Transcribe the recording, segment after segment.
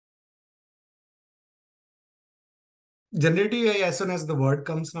generative AI, as soon as the word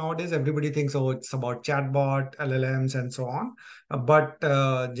comes nowadays, everybody thinks, oh, it's about chatbot, LLMs, and so on. But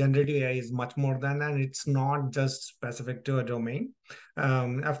generative AI is much more than that. And it's not just specific to a domain.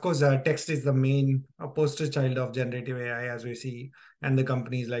 Of course, text is the main poster child of generative AI, as we see, and the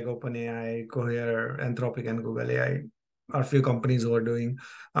companies like OpenAI, Cohere, Anthropic, and Google AI are few companies who are doing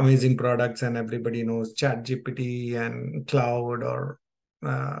amazing products, and everybody knows ChatGPT and Cloud or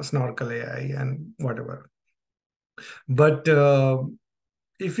Snorkel AI and whatever. But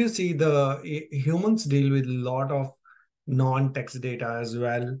if you see humans deal with a lot of non-text data as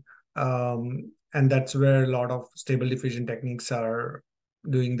well, and that's where a lot of stable diffusion techniques are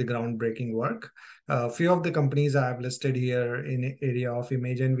doing the groundbreaking work. A few of the companies I have listed here in area of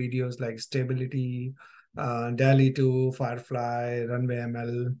image and videos like Stability, DALI 2, Firefly, Runway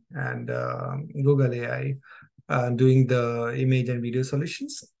ML, and Google AI, doing the image and video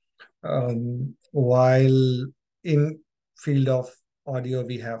solutions. While in field of audio,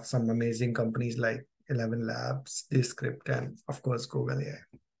 we have some amazing companies like 11 Labs, Descript, and of course Google AI.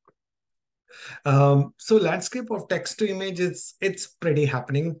 So landscape of text to image, it's pretty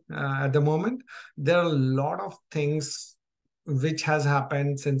happening at the moment. There are a lot of things which has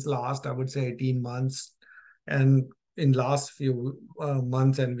happened since last, I would say, 18 months, and in last few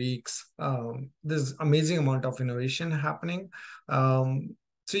months and weeks, there's amazing amount of innovation happening.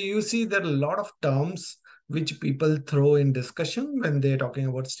 So you see that a lot of terms which people throw in discussion when they're talking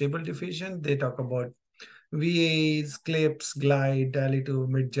about stable diffusion. They talk about VAs, clips, glide, DALI 2,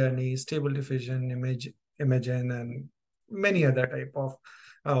 Midjourney, stable diffusion, Imagen, and many other type of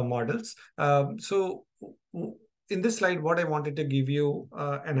models. In this slide, what I wanted to give you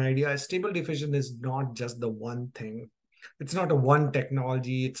an idea is stable diffusion is not just the one thing. It's not a one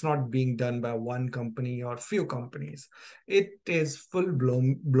technology. It's not being done by one company or few companies. It is full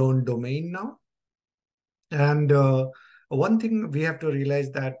blown domain now. And one thing we have to realize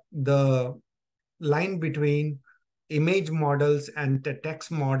that the line between image models and the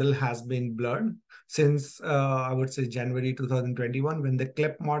text model has been blurred since I would say January 2021 when the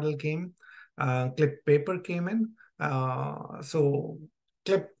clip model came, clip paper came in. So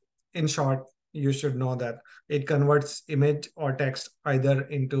clip, in short, you should know that it converts image or text either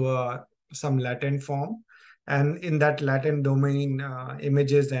into some latent form. And in that latent domain,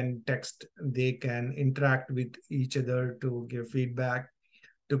 images and text, they can interact with each other to give feedback,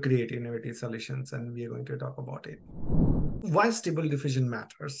 to create innovative solutions, and we are going to talk about it. Why stable diffusion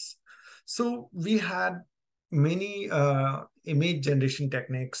matters. So we had many image generation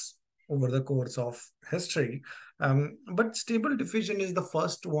techniques over the course of history, but stable diffusion is the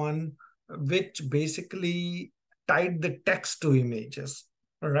first one which basically tied the text to images.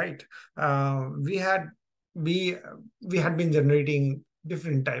 All right, we had we we had been generating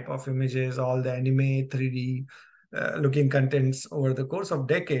different type of images, all the anime 3D looking contents over the course of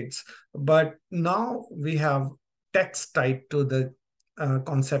decades. But now we have text tied to the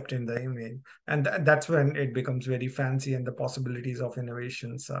concept in the image. And that's when it becomes very fancy and the possibilities of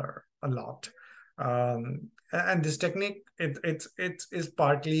innovations are a lot. And this technique, it is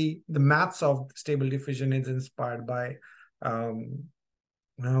partly the maths of stable diffusion is inspired by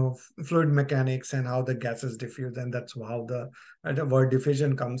fluid mechanics and how the gases diffuse, and that's how the word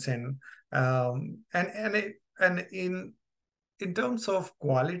diffusion comes in. And in terms of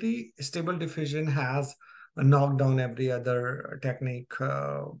quality, stable diffusion has knocked down every other technique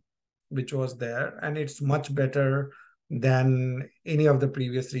which was there, and it's much better than any of the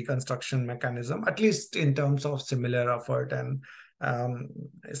previous reconstruction mechanism, at least in terms of similar effort and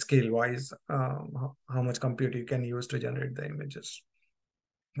scale wise, how much compute you can use to generate the images.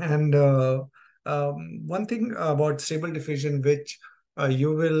 And one thing about stable diffusion, which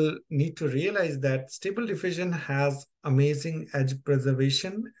you will need to realize that stable diffusion has amazing edge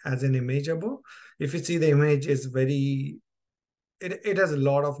preservation as an image above. If you see the image is it has a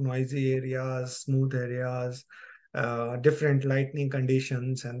lot of noisy areas, smooth areas, different lighting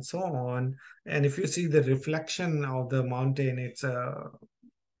conditions, and so on. And if you see the reflection of the mountain, it's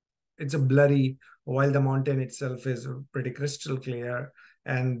a blurry, while the mountain itself is pretty crystal clear.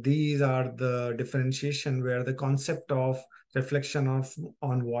 And these are the differentiation where the concept of reflection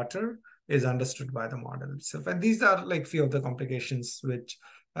on water is understood by the model itself. And these are like few of the complications which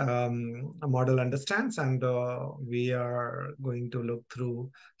a model understands, and we are going to look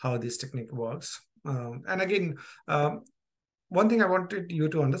through how this technique works. And again, one thing I wanted you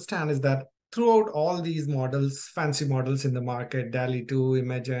to understand is that throughout all these models, fancy models in the market, DALI 2,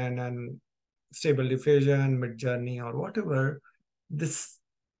 Imagen, and Stable Diffusion, Midjourney, or whatever, this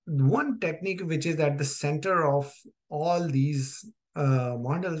one technique which is at the center of all these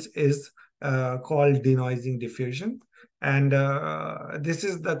models is called denoising diffusion. And this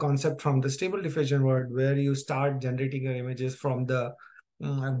is the concept from the stable diffusion world, where you start generating your images from the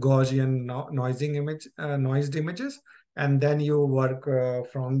Gaussian noised images, and then you work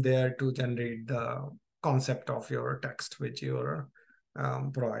from there to generate the concept of your text which you're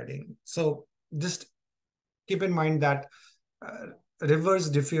providing. So just keep in mind that uh, reverse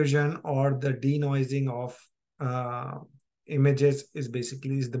diffusion, or the denoising of uh, images, is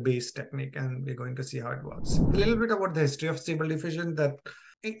basically is the base technique, and we're going to see how it works. A little bit about the history of stable diffusion. That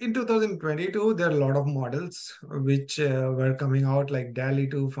in 2022 there are a lot of models which were coming out, like DALL-E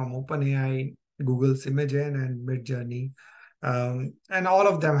 2 from OpenAI, Google's Imagen, and Midjourney, and all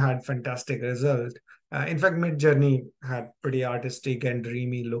of them had fantastic result. In fact, Midjourney had pretty artistic and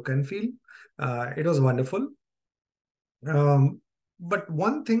dreamy look and feel. It was wonderful. But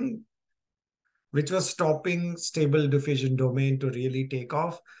one thing which was stopping stable diffusion domain to really take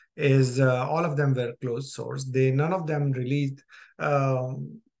off is all of them were closed source. None of them released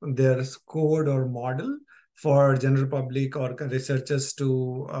their code or model for general public or researchers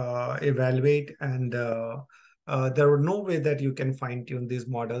to evaluate, and there were no way that you can fine tune this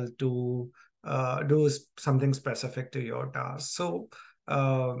model to do something specific to your task. So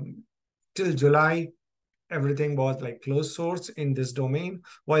till July, everything was like closed source in this domain,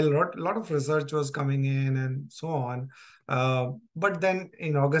 while a lot of research was coming in and so on. But then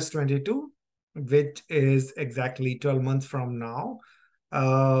in August 22, which is exactly 12 months from now,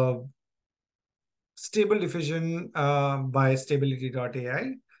 uh, Stable Diffusion by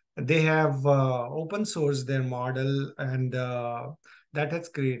Stability.ai, they have open sourced their model, and that has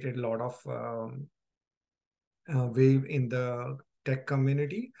created a lot of wave in the tech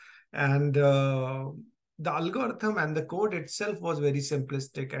community. And the algorithm and the code itself was very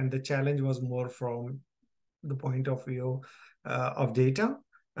simplistic, and the challenge was more from the point of view of data,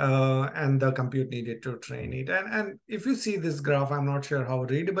 and the compute needed to train it. And if you see this graph, I'm not sure how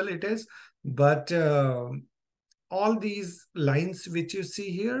readable it is, but all these lines which you see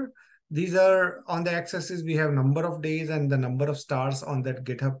here, these are on the x-axis, we have number of days and the number of stars on that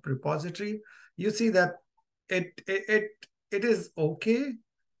GitHub repository. You see that it is okay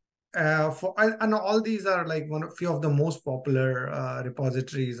for, and all these are like few of the most popular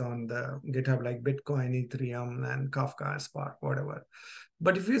repositories on the GitHub, like Bitcoin, Ethereum, and Kafka, Spark, whatever.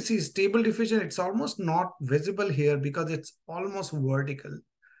 But if you see stable diffusion, it's almost not visible here because it's almost vertical.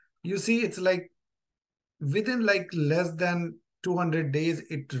 You see, it's like within like less than 200 days,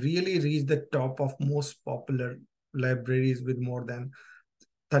 it really reached the top of most popular libraries with more than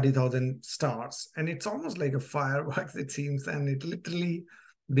 30,000 stars. And it's almost like a fireworks, it seems. And it literally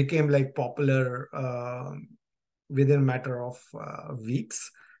became like popular within a matter of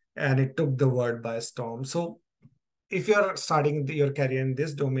weeks. And it took the world by storm. So if you're starting your career in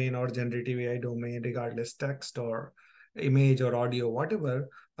this domain or generative AI domain, regardless text or image or audio, whatever,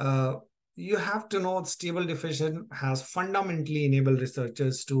 you have to know stable diffusion has fundamentally enabled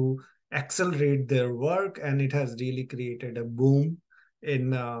researchers to accelerate their work, and it has really created a boom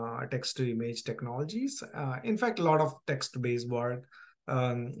in text to image technologies. In fact, a lot of text based work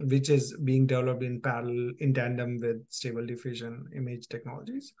which is being developed in parallel, in tandem with stable diffusion image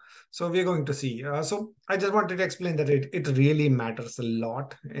technologies. So we're going to see. So I just wanted to explain that it really matters a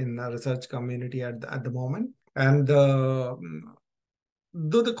lot in the research community at the moment. And though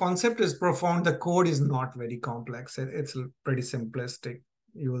the concept is profound, the code is not very complex. It's pretty simplistic.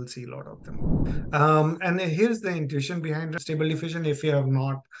 You will see a lot of them. And here's the intuition behind stable diffusion. If you have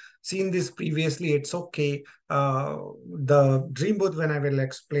not seen this previously, it's okay. The Dreambooth, when I will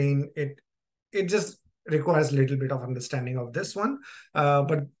explain it, it just requires a little bit of understanding of this one.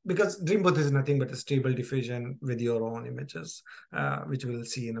 But because Dreambooth is nothing but a stable diffusion with your own images, which we'll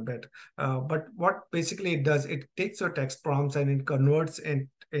see in a bit. But what basically it does, it takes your text prompts and it converts it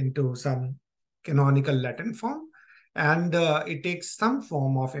into some canonical Latin form. And it takes some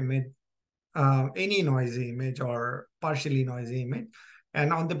form of image, any noisy image or partially noisy image.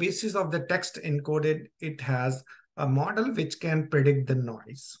 And on the basis of the text encoded, it has a model which can predict the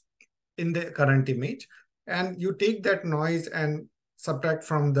noise in the current image. And you take that noise and subtract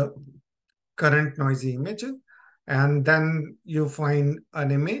from the current noisy image, and then you find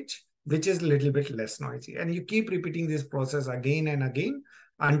an image which is a little bit less noisy. And you keep repeating this process again and again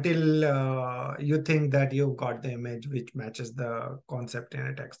until you think that you've got the image which matches the concept in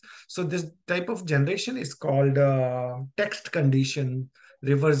a text. So this type of generation is called text condition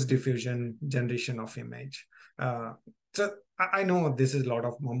reverse diffusion generation of image. So I know this is a lot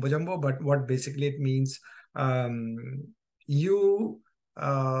of mumbo jumbo, but what basically it means, you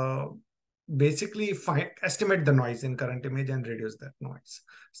uh, basically estimate the noise in current image and reduce that noise.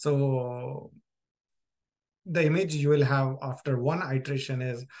 So the image you will have after one iteration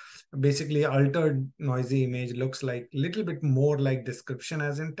is basically altered noisy image, looks like a little bit more like description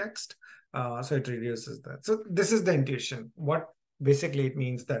as in text. So it reduces that. So this is the intuition. What basically it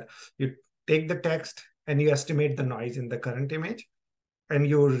means that you take the text and you estimate the noise in the current image, and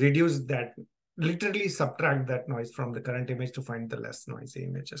you reduce that, literally subtract that noise from the current image to find the less noisy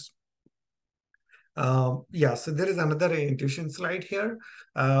images. Yeah, so there is another intuition slide here.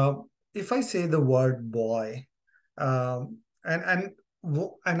 Uh, if I say the word boy, and I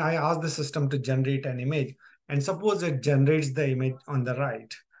ask the system to generate an image, and suppose it generates the image on the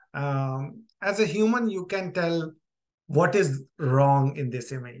right. As a human, you can tell what is wrong in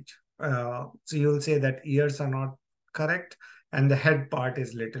this image. So you'll say that ears are not correct, and the head part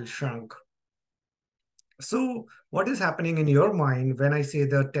is little shrunk. So what is happening in your mind when I say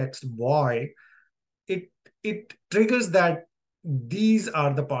the text boy? it it triggers that these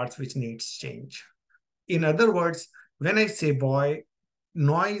are the parts which needs change. In other words, when I say boy,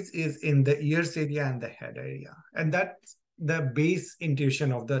 noise is in the ears area and the head area, and that's the base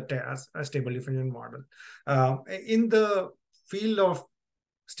intuition of the stable diffusion model. In the field of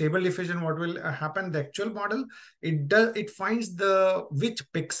stable diffusion, what will happen, the actual model, it finds the which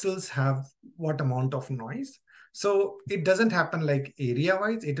pixels have what amount of noise. So it doesn't happen like area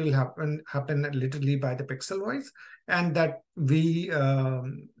wise, it will happen literally by the pixel wise, and that we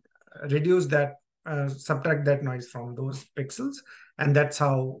reduce that, subtract that noise from those pixels, and that's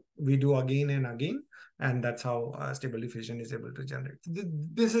how we do again and again, and that's how stable diffusion is able to generate.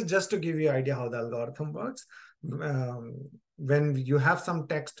 This is just to give you an idea how the algorithm works. When you have some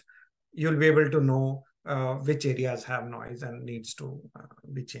text, you'll be able to know which areas have noise and needs to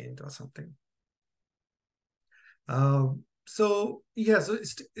be changed or something. So yeah, so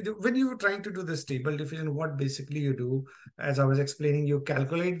when you're trying to do the stable diffusion, what basically you do, as I was explaining, you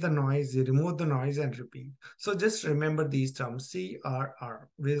calculate the noise, you remove the noise and repeat. So just remember these terms, CRR,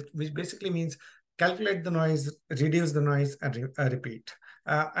 which basically means calculate the noise, reduce the noise, and repeat.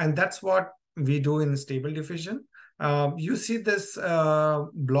 And that's what we do in stable diffusion. You see this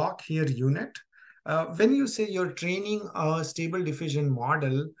block here, unit. When you say you're training a stable diffusion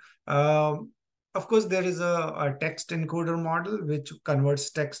model, of course, there is a text encoder model which converts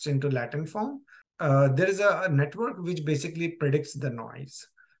text into Latin form. There is a network which basically predicts the noise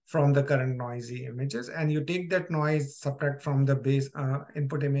from the current noisy images, and you take that noise, subtract from the base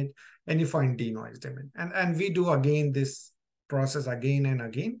input image, and you find denoised image. And we do again this process again and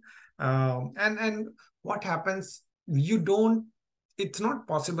again. And what happens? It's not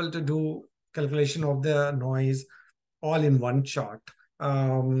possible to do calculation of the noise all in one shot.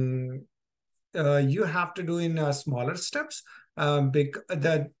 You have to do in smaller steps.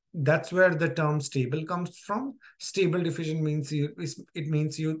 That's where the term stable comes from. Stable diffusion means it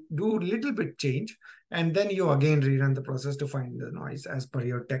means you do a little bit change, and then you again rerun the process to find the noise as per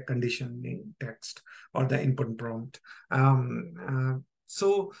your tech conditioning text or the input prompt.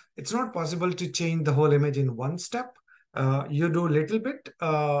 So it's not possible to change the whole image in one step. You do a little bit,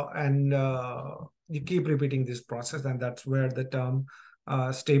 and you keep repeating this process, and that's where the term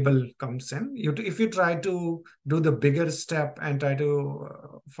stable comes in. If you try to do the bigger step and try to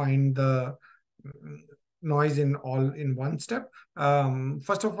find the noise in one step,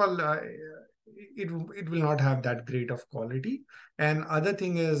 first of all, it will not have that great of quality. And other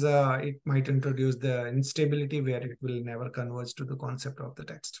thing is, it might introduce the instability where it will never converge to the concept of the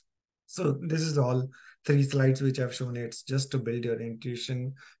text. So this is all 3 slides which I've shown. It's just to build your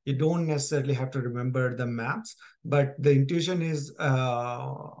intuition. You don't necessarily have to remember the maps, but the intuition is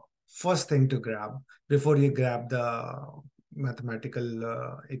first thing to grab before you grab the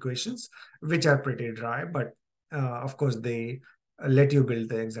mathematical equations, which are pretty dry, but of course they let you build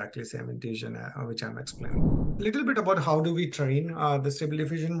the exactly same intuition which I'm explaining. A little bit about how do we train the stable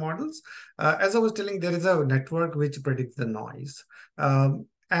diffusion models. As I was telling, there is a network which predicts the noise.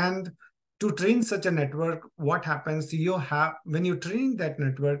 And to train such a network, what happens, when you train that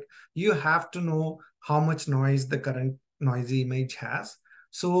network, you have to know how much noise the current noisy image has.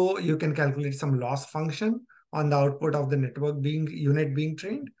 So you can calculate some loss function on the output of the network unit being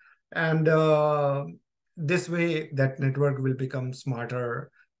trained. And this way, that network will become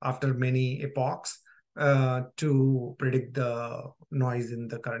smarter after many epochs to predict the noise in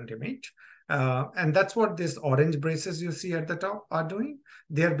the current image. And that's what these orange braces you see at the top are doing.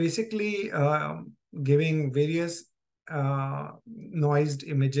 They are basically giving various noised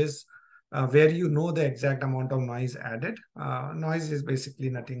images where you know the exact amount of noise added. Noise is basically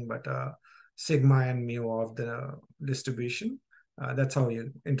nothing but sigma and mu of the distribution. That's how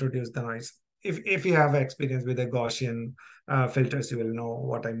you introduce the noise. if you have experience with the Gaussian filters, you will know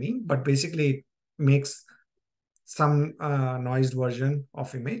what I mean. But basically, it makes some noised version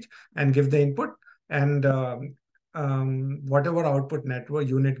of image and give the input, and whatever output network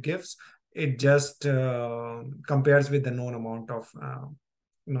unit gives, it just compares with the known amount of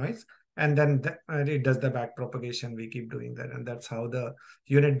noise, and then it does the back propagation. We keep doing that, and that's how the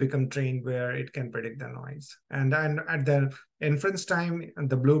unit become trained, where it can predict the noise. And at the inference time,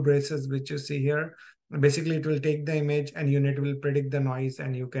 the blue braces which you see here, basically it will take the image and unit will predict the noise,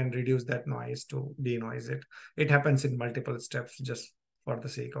 and you can reduce that noise to denoise it. It happens in multiple steps, just for the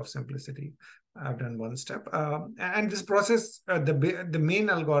sake of simplicity. I've done one step, and this process, the main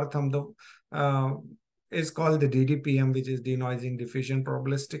algorithm, is called the DDPM, which is denoising diffusion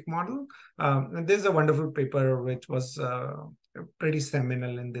probabilistic model. And there's a wonderful paper which was pretty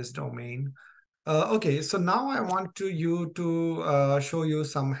seminal in this domain. Okay, so now I want you to show you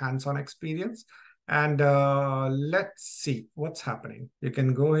some hands-on experience, and let's see what's happening. You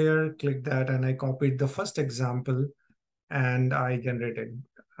can go here, click that, and I copied the first example, and I generated.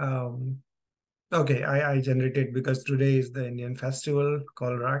 Okay, I generated because today is the Indian festival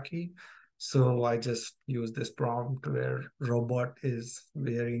called Rakhi. So I just use this prompt where robot is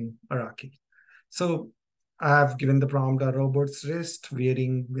wearing a Rakhi. So I have given the prompt a robot's wrist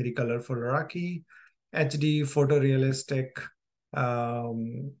wearing very colorful Rakhi, HD, photorealistic,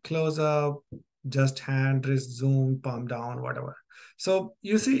 close up, just hand, wrist zoom, palm down, whatever. So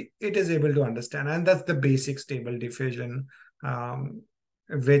you see, it is able to understand, and that's the basic stable diffusion,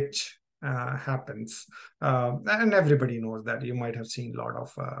 which happens. And everybody knows that. You might have seen a lot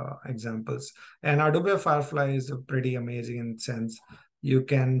of examples. And Adobe Firefly is pretty amazing in sense you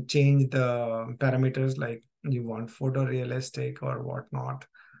can change the parameters, like you want photorealistic or whatnot.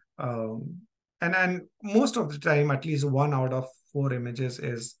 And most of the time, at least 1 out of 4 images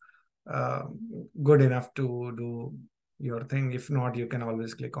is uh, good enough to do your thing. If not, you can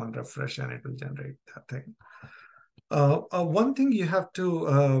always click on refresh and it will generate that thing. One thing you have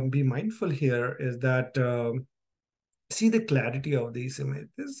to be mindful here is that see the clarity of these images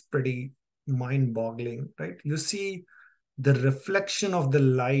is pretty mind-boggling, right? You see the reflection of the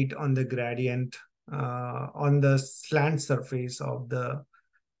light on the gradient on the slant surface of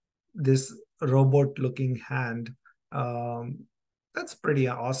this robot-looking hand. Um, that's pretty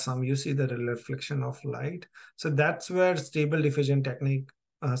awesome. You see the reflection of light. So that's where stable diffusion technique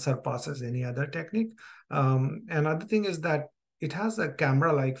surpasses any other technique. Another thing is that it has a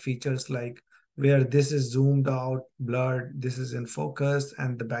camera-like features, like where this is zoomed out, blurred, this is in focus,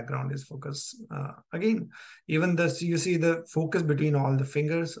 and the background is focused. Again, even this, you see the focus between all the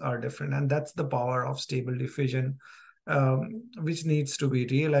fingers are different, and that's the power of stable diffusion, which needs to be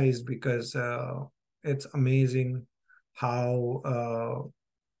realized, because it's amazing how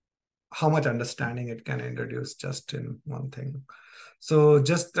much understanding it can introduce just in one thing. So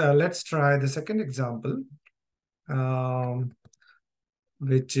just let's try the second example,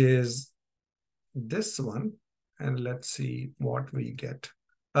 which is this one, and let's see what we get.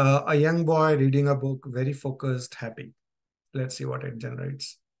 A young boy reading a book, very focused, happy. Let's see what it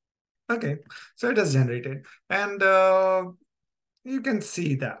generates. Okay, so it has generated, and you can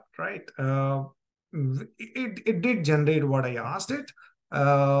see that, right? It did generate what I asked it,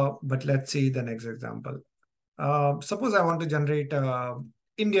 but let's see the next example. Suppose I want to generate a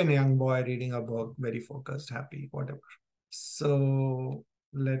Indian young boy reading a book, very focused, happy, whatever. So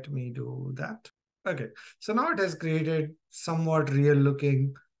let me do that. Okay, so now it has created somewhat real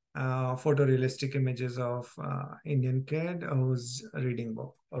looking photorealistic images of Indian kid who's reading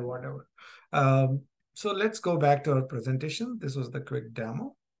book or whatever. So let's go back to our presentation. This was the quick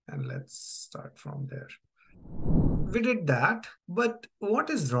demo, and let's start from there. We did that, but what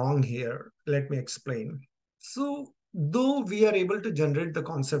is wrong here? Let me explain. So though we are able to generate the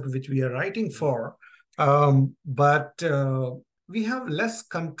concept which we are writing for, but we have less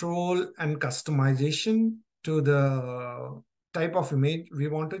control and customization to the type of image we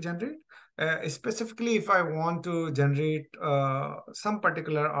want to generate. Specifically, if I want to generate some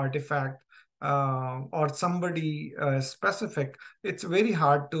particular artifact or somebody specific, it's very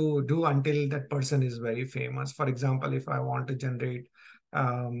hard to do until that person is very famous. For example, if I want to generate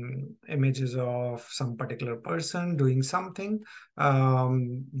images of some particular person doing something,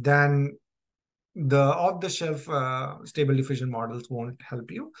 then the off-the-shelf stable diffusion models won't help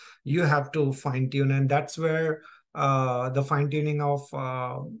you. You have to fine-tune, and that's where the fine-tuning of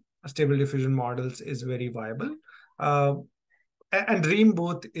stable diffusion models is very viable. And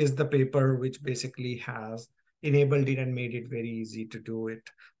Dreambooth is the paper which basically has enabled it and made it very easy to do it.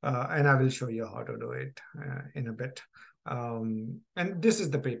 And I will show you how to do it in a bit. And this is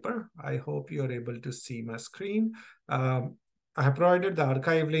the paper. I hope you're able to see my screen. I have provided the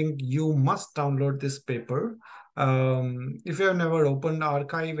archive link. You must download this paper. If you have never opened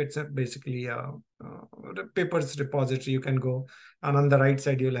archive, it's basically a papers repository. You can go, and on the right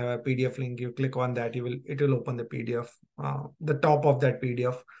side you'll have a PDF link. You click on that, it will open the PDF. The top of that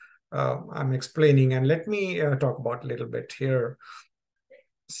PDF, I'm explaining, and let me talk about a little bit here.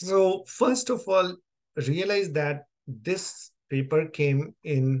 So first of all, realize that this paper came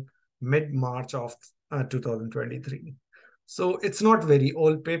in mid-March of 2023. So it's not very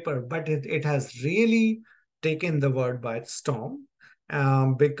old paper, but it has really taken the world by storm,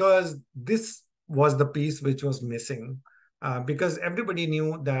 because this was the piece which was missing. Because everybody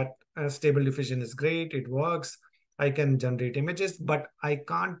knew that stable diffusion is great, it works, I can generate images, but I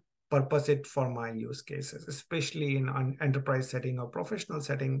can't purpose it for my use cases, especially in an enterprise setting or professional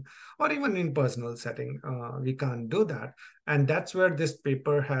setting, or even in personal setting. We can't do that. And that's where this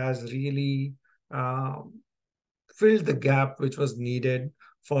paper has really filled the gap which was needed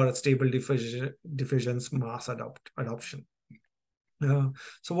for stable diffusion's mass adoption. So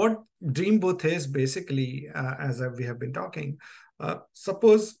what Dreambooth is basically, as we have been talking,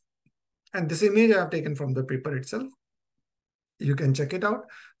 suppose, and this image I have taken from the paper itself, you can check it out.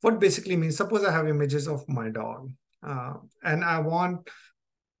 What basically means, suppose I have images of my dog, and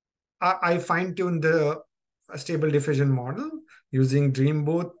I fine tune the stable diffusion model using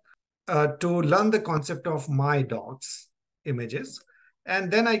Dreambooth to learn the concept of my dog's images.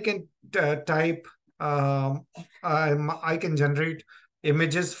 And then I can type, I can generate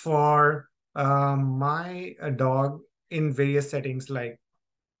images for my dog in various settings, like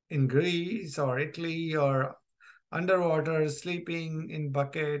in Greece or Italy or underwater, sleeping in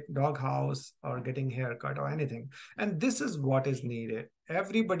bucket, doghouse, or getting haircut or anything. And this is what is needed.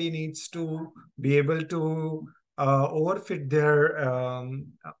 Everybody needs to be able to overfit their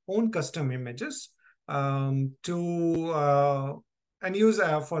own custom images to and use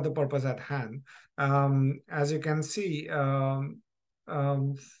for the purpose at hand. As you can see,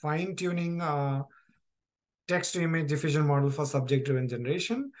 fine tuning text to image diffusion model for subject driven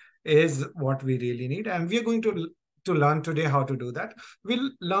generation is what we really need, and we are going to learn today how to do that.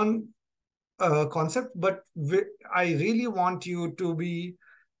 We'll learn a concept, but I really want you to be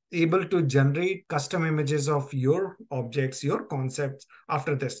able to generate custom images of your objects, your concepts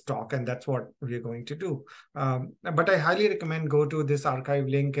after this talk, and that's what we're going to do. But I highly recommend go to this archive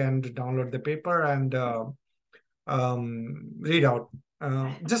link and download the paper and read out.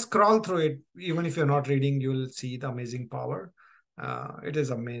 Just scroll through it. Even if you're not reading, you'll see the amazing power. It is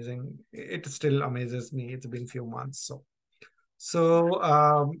amazing. It still amazes me. It's been a few months.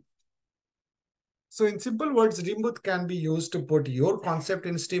 So in simple words, Dreambooth can be used to put your concept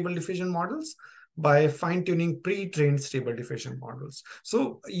in stable diffusion models by fine-tuning pre-trained stable diffusion models.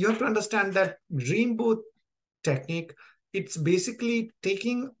 So you have to understand that Dreambooth technique, it's basically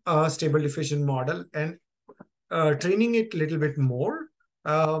taking a stable diffusion model and training it a little bit more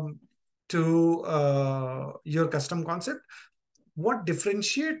to your custom concept. What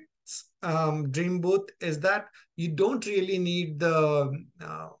differentiates Dreambooth is that you don't really need the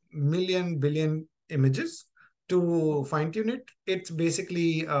million billion images to fine tune it. It's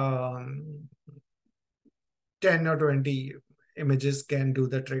basically 10 or 20 images can do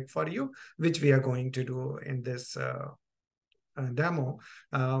the trick for you, which we are going to do in this demo.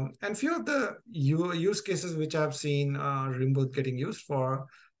 And few of the use cases which I've seen Dreambooth getting used for,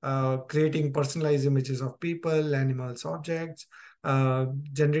 creating personalized images of people, animals, objects,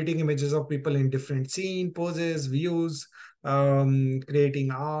 generating images of people in different scene, poses, views, creating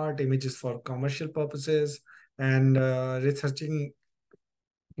art, images for commercial purposes, and researching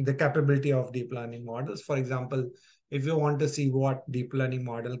the capability of deep learning models. For example, if you want to see what deep learning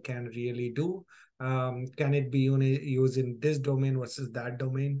model can really do, can it be used in this domain versus that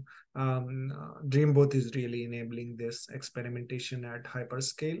domain? Dreambooth is really enabling this experimentation at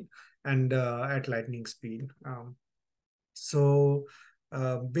hyperscale and at lightning speed.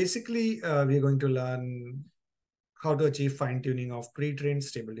 Basically, we're going to learn how to achieve fine-tuning of pre-trained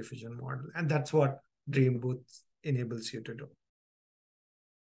stable diffusion model. And that's what Dreambooth enables you to do.